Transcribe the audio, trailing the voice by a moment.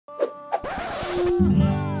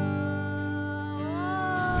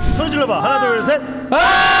소리 질러봐. 하나 둘 셋.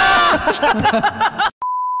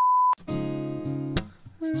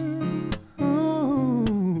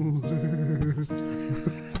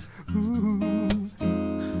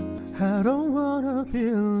 I don't wanna be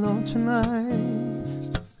alone tonight.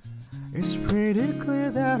 It's pretty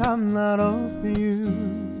clear that I'm not over you.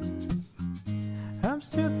 I'm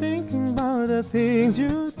still thinking about the things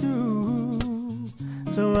you do.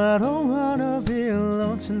 So I don't wanna be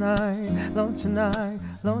alone tonight, alone tonight,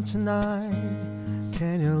 alone tonight.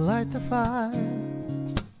 Can you light the fire?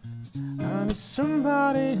 I need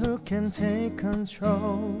somebody who can take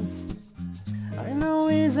control. I know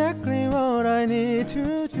exactly what I need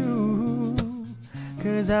to do.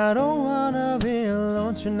 Cause I don't wanna be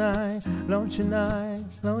alone tonight, alone tonight,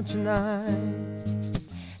 alone tonight.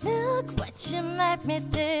 Look what you make me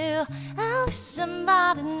do. I wish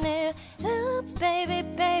somebody knew. Ooh, baby,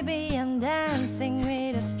 baby, I'm dancing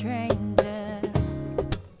with a stranger.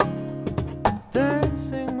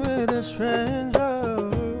 Dancing with a stranger.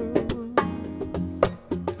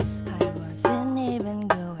 I wasn't even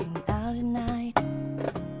going out tonight,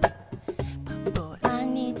 but boy, I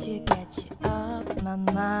need to get you off my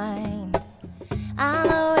mind. I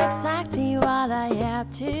know exactly what I have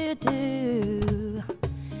to do.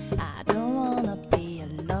 I don't wanna be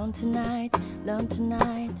alone tonight, alone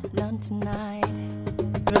tonight, alone tonight.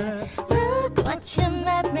 Look what you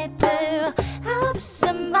made me do. I hope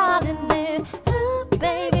somebody knew. Ooh,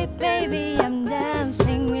 baby, baby, I'm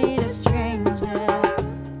dancing with a stranger.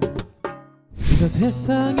 저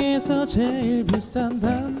세상에서 제일 비싼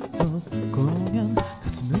단독 공연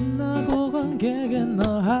가수는 나고 관객은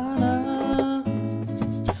너 하나.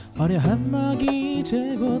 화려한 막이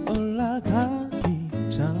이제 곧 올라가기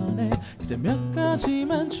전에 그저 몇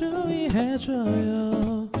가지만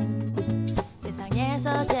주의해줘요.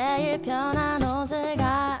 세상에서 제일 편한 옷을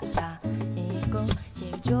갈아입고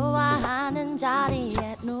제일 좋아하는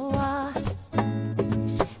자리에 누워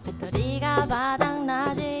배터리가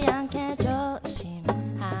바닥나지 않게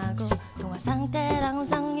조심하고 통화 상태를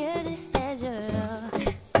항상 유지해줘요.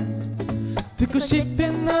 듣고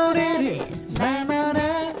싶은 노래를 말만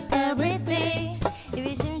해 everything.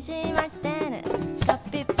 입이 심심할 때는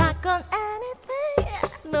커피 팝콘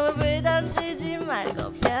anything. 너무 부담 쓰지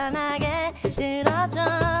말고 편하게 들어줘.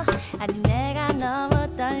 아니 내가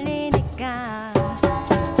너무 떨리니까.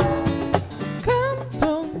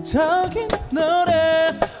 감동적인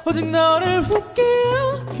노래 오직 너를 웃게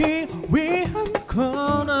하기 위한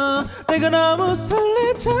코너. 내가 너무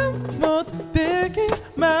설레 잠 못 들게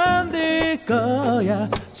만들 거야.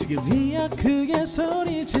 지금이야 크게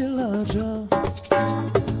소리 질러줘.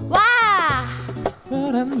 와!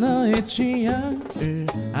 뻔한 너의 취향을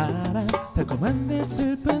알아. 달콤한 듯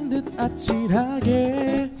슬픈 듯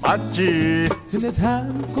아찔하게 맞지. 근데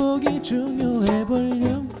다음 곡이 중요해.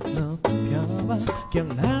 볼륨 높여봐.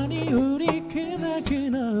 기억나니 우리 그날 그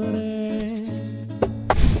노래.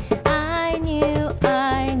 I knew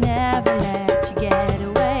I never let you get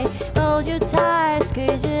away. Hold you tight,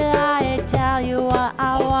 squeeze you, I tell you what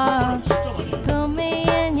I want. Put me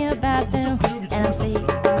in your bathroom and I'm singing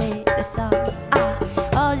the song.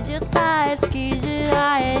 Hold you tight, squeeze you,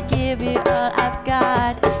 I give you all I've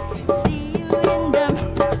got. See you in the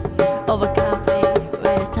over coffee,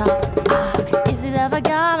 we'll talk. Is it ever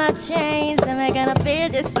gonna change? Am I gonna feel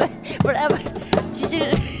this way forever?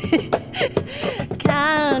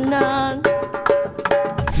 Count on.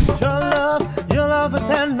 Your love was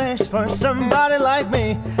handmade for somebody like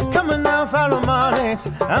me. Come on now, follow my legs.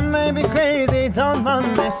 I may be crazy, don't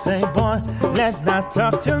mind me. Say, boy, let's not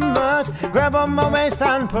talk too much. Grab on my waist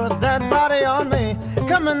and put that body on me.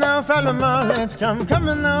 Come on now, follow my legs. Come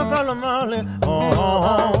on now, follow my legs.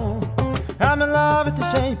 Oh, I'm in love with the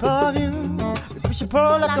shape of you. We push and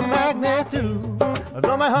pull like a magnet too.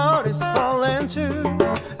 Although my heart is falling too.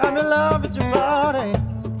 I'm in love with your body.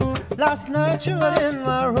 Last night you were in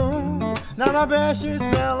my room. Now my bed sheets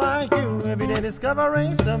smell like you. Every day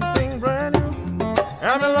discovering something brand new.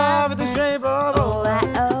 I'm in love with the shape of you. Oh, I,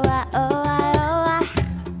 oh, I, oh, I, oh,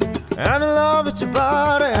 I. I'm in love with your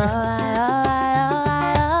body. Oh, I, oh, I, oh,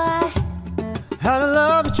 I, oh, I. I'm in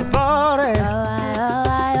love with your body. Oh, I, oh,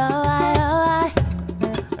 I, oh, I, oh,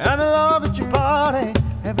 I. I'm in love with your body.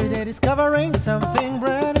 Every day discovering something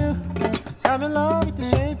brand new. I'm in love with the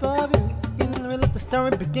shape of you. We let the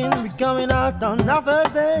story begin. We're going out on our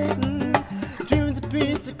first date. Dreaming the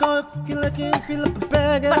pizza, going cooking like you fill up a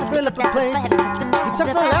bag and fill up a plate. You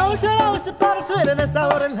talk for hours and hours about the sweetness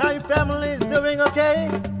out and how your family is doing okay.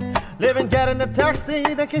 Living, get in the taxi,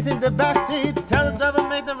 then kissing the backseat. Tell the driver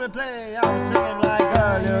make the replay. I'm singing like,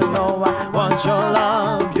 girl, you know I want your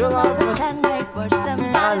love. Your love was handmade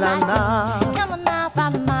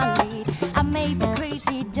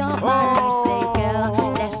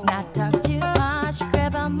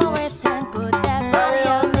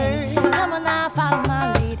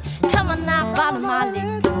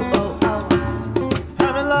automatic. Oh, oh.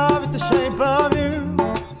 I'm in love with the shape of you.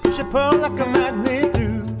 Push and pull like a magnet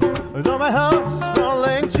do. Though my heart's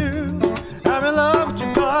falling too. I'm in love with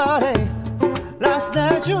your body. Last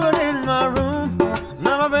night you were in my room.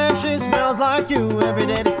 Now my bed she smells like you. Every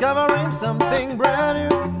day discovering something brand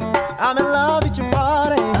new. I'm in love with your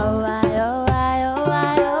body. Oh, I, oh, I, oh,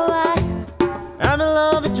 I, oh, I. I'm in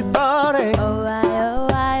love with your body. Oh, I, oh,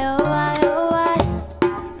 I, oh, I, oh, I.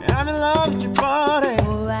 I'm in love with your body.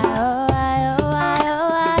 Oh, I, oh, I, oh, I, oh,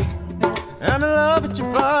 I. I'm in love with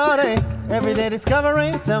your body. Every day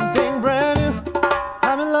discovering something brand new.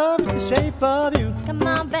 I'm in love with the shape of you. Come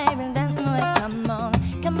on, baby, dance with me, come on.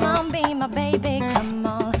 Come on, be my baby, come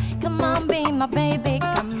on. Come on, be my baby,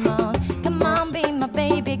 come on. Come on, be my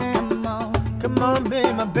baby, come on. Come on,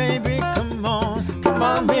 be my baby, come on. Come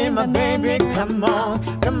on, be my baby, come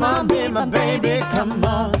on. Come on, be my baby, come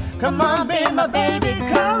on. Come on, be my baby,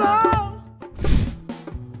 come on.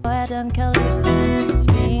 Red and colors,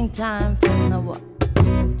 springtime from the war.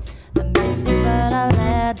 I miss you, but I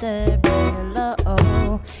let it be low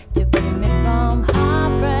to keep me from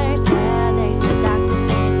heartbreak. Sad days, the doctor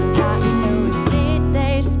says I'm not in the receipt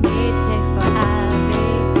days, meet days, but I'll be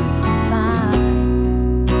fine.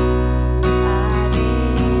 I'll be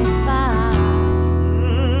fine.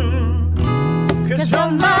 'Cause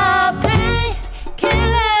you're my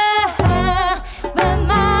painkiller. When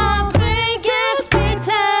my brain gets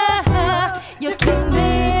bitter, you keep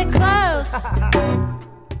me close.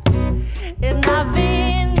 And I've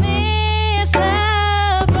been miserable,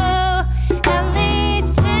 and it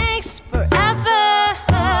takes forever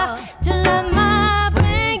to let my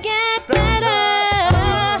brain get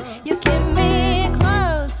better. You keep me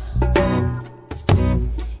close.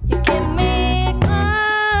 You keep me close.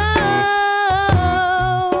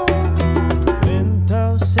 Window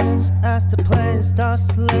sits as the plane starts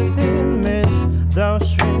slipping. Miss those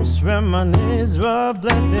streets where my knees were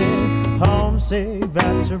blending. Homesick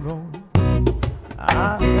veteran. I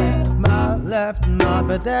left my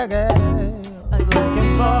bed again.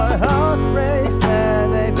 Looking for heartbreak,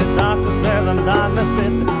 sad days. The doctor says I'm done to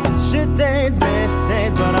spit. Shit days, miss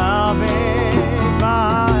days, but I'll be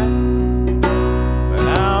fine. But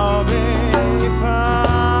I'll be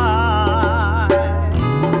fine.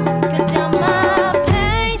 'Cause you're my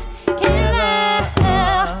painkiller.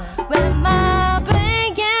 When my brain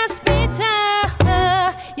gets bitter,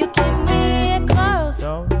 you keep me close.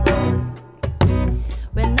 Don't worry.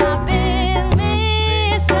 When I've been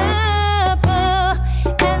miserable,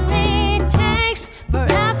 and it takes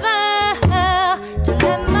forever to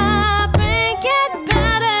let my brain get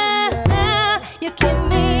better. You keep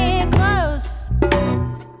me close.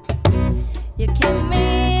 You keep me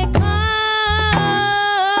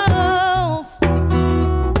close.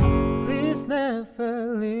 Please never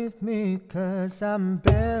leave me, 'cause I'm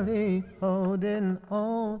barely holding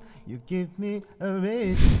on. You give me a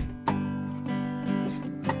reason.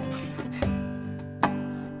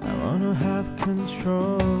 I wanna have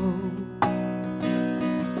control.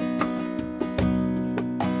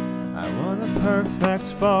 I want a perfect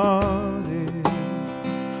body.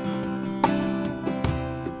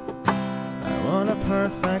 I want a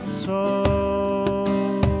perfect soul.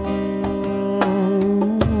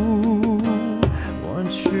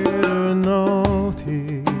 Want you to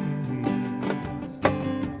notice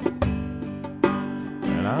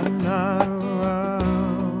that I'm not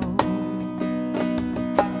around.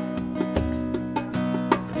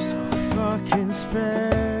 I'm so fucking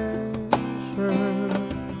special.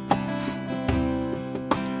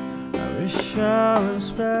 I wish I was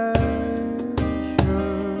special,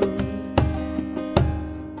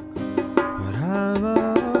 but I'm a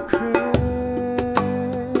creep.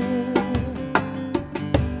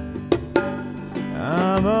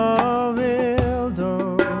 I'm a weirdo.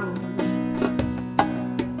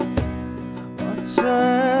 What the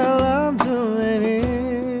hell I'm doing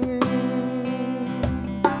here?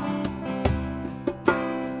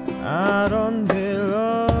 I don't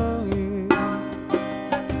belong here.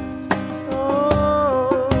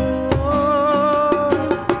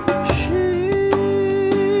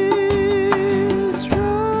 She's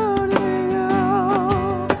running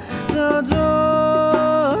out the door.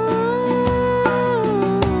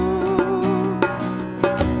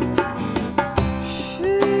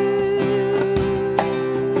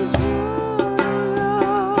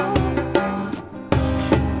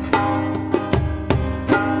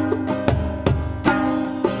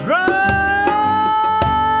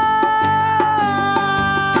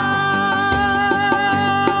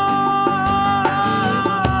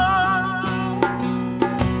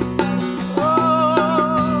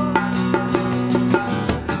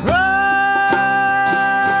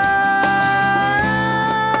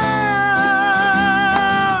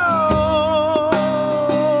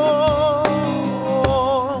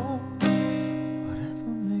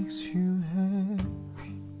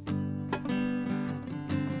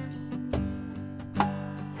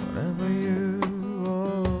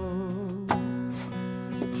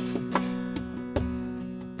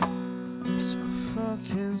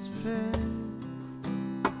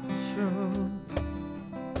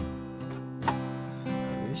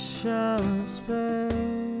 wish I was special.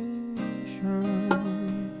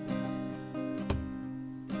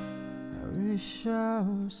 I wish I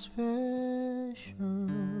was special.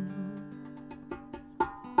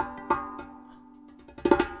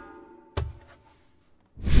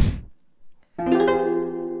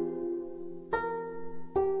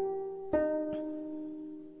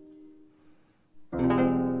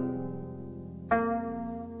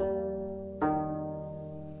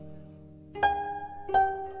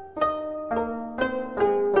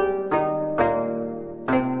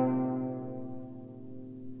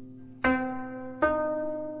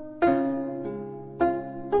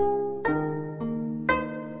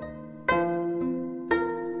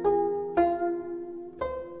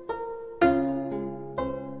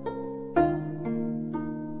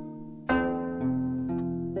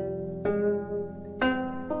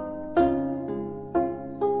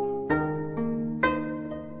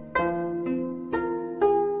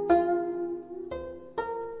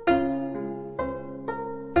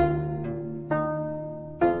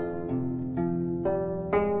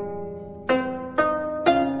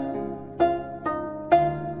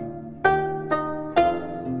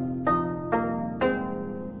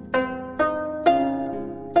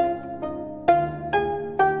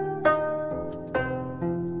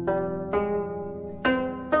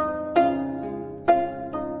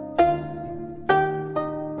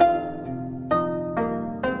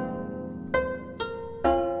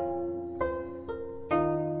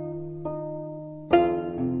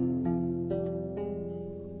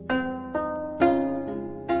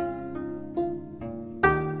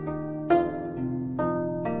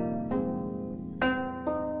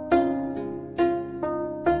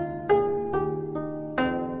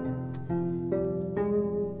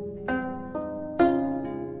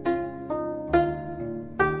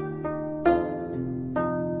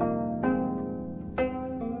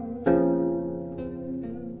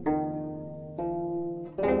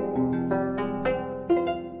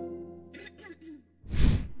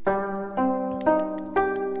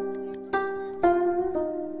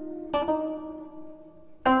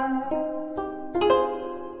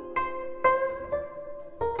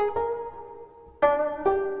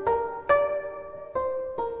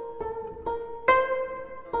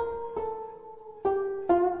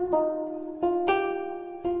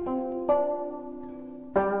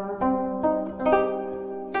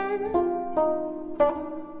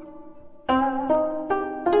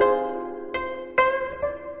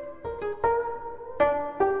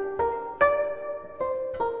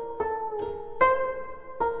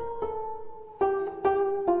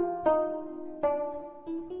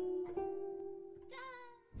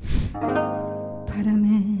 바람에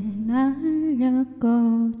날려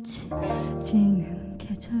꽂히는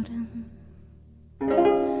계절은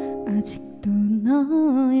아직도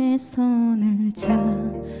너의 손을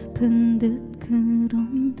잡은 듯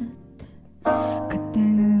그런 듯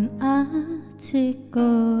그때는 아직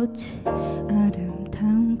꽃이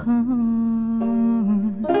아름다운 걸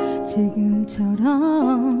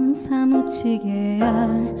지금처럼 사무치게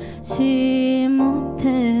알지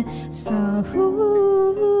못했어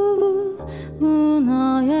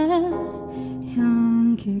너의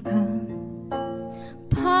향기가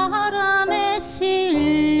바람에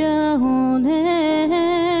실려오네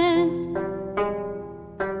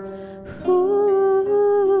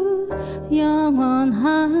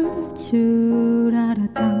영원할 줄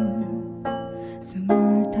알았던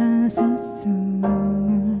 25, 21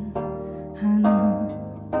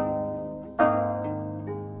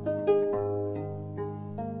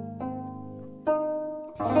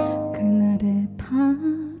 그날의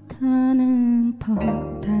바다는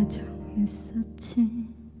퍽다정했었지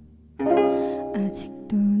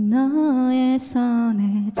아직도 너의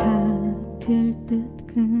손에 잡힐 듯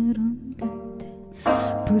그런 듯해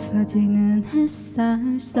부서지는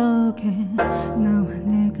햇살 속에 너와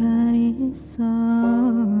내가 있어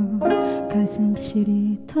가슴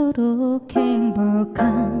시리도록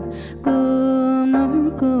행복한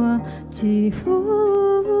꿈을 꾸었지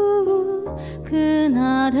후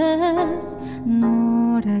그날의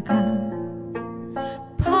노래가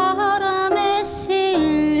바람에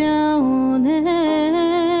실려오네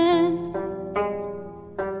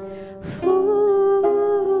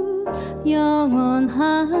후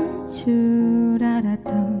영원할 줄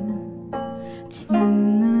알았던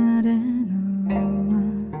지난 날의 너와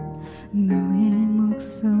너의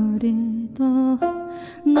목소리도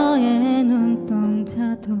너의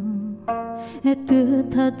눈동자도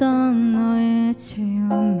애틋하던 너의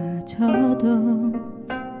체온마저도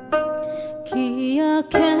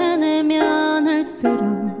기억해내면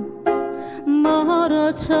할수록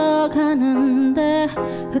멀어져 가는데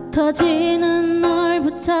터지는 널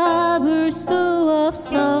붙잡을 수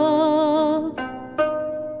없어.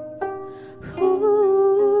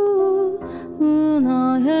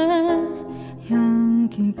 너의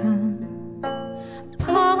향기가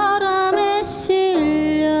바람에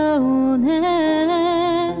실려오네.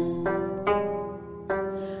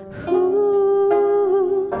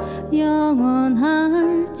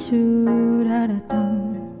 영원할 줄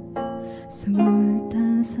알았던 25,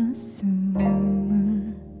 21.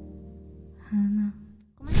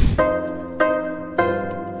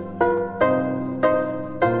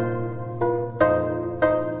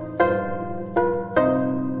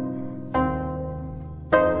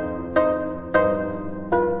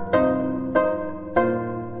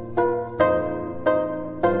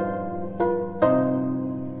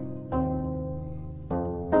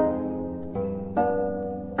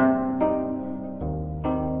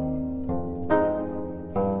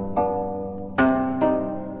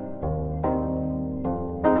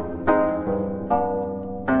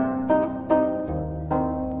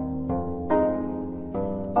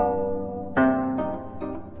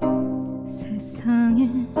 세상에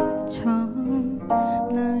처음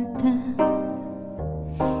날 때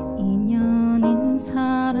인연인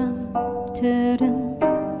사람들은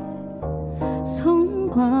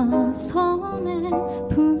선과 선의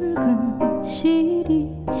붉은 실이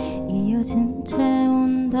이어진 채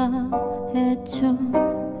온다 했죠.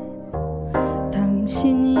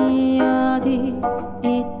 당신이 어디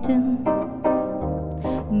있든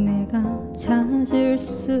내가 찾을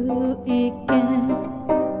수 있게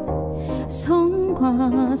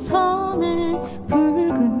선과 선의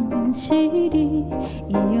붉은 실이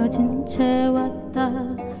이어진 채 왔다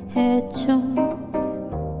했죠.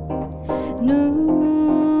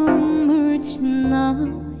 눈물 진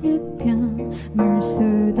나의 뺨을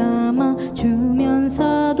쓰다마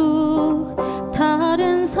주면서도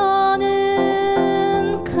다른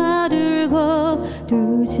선은 칼을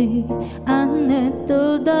거두지 않네.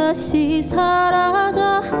 또다시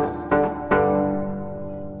사라져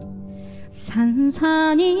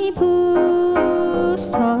산산이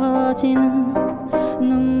부서지는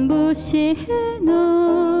눈부신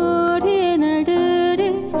우리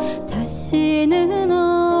날들이 다시는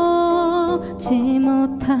오지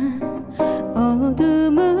못할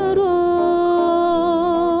어둠으로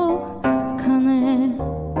가네.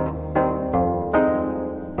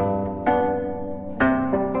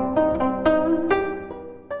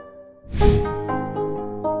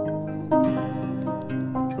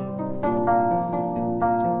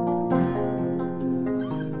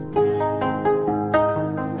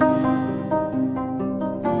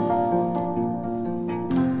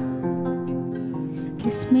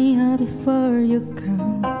 Kiss me up before you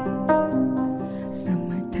come.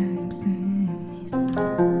 Summertime sadness.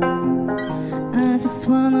 I just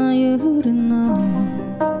want you to know,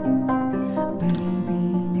 baby,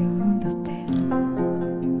 you're the best.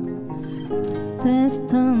 Let's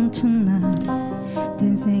turn tonight,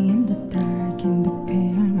 dancing in the dark in the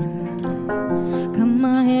pale moonlight. Got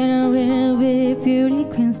my hair real with beauty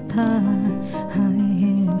queen star, high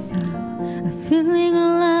heels up, I'm feeling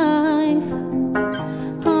alive.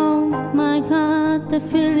 My God, the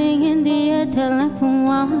feeling in the air, telephone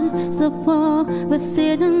wire, so far, but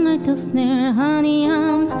sitting like a snare. Honey,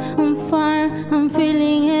 I'm on fire, I'm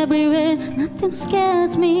feeling everywhere. Nothing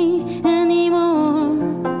scares me anymore.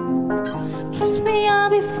 Kiss me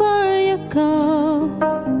out before you go.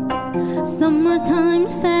 Summertime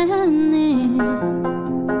sadness.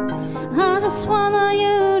 I just want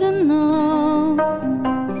you to know,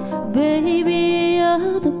 baby,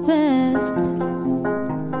 you're the best.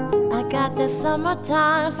 Got this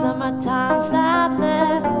summertime, summertime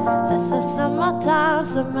sadness. Summertime,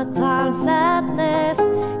 summertime sadness.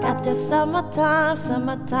 Got this summertime,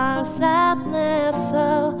 summertime sadness.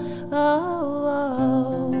 Oh, oh, oh.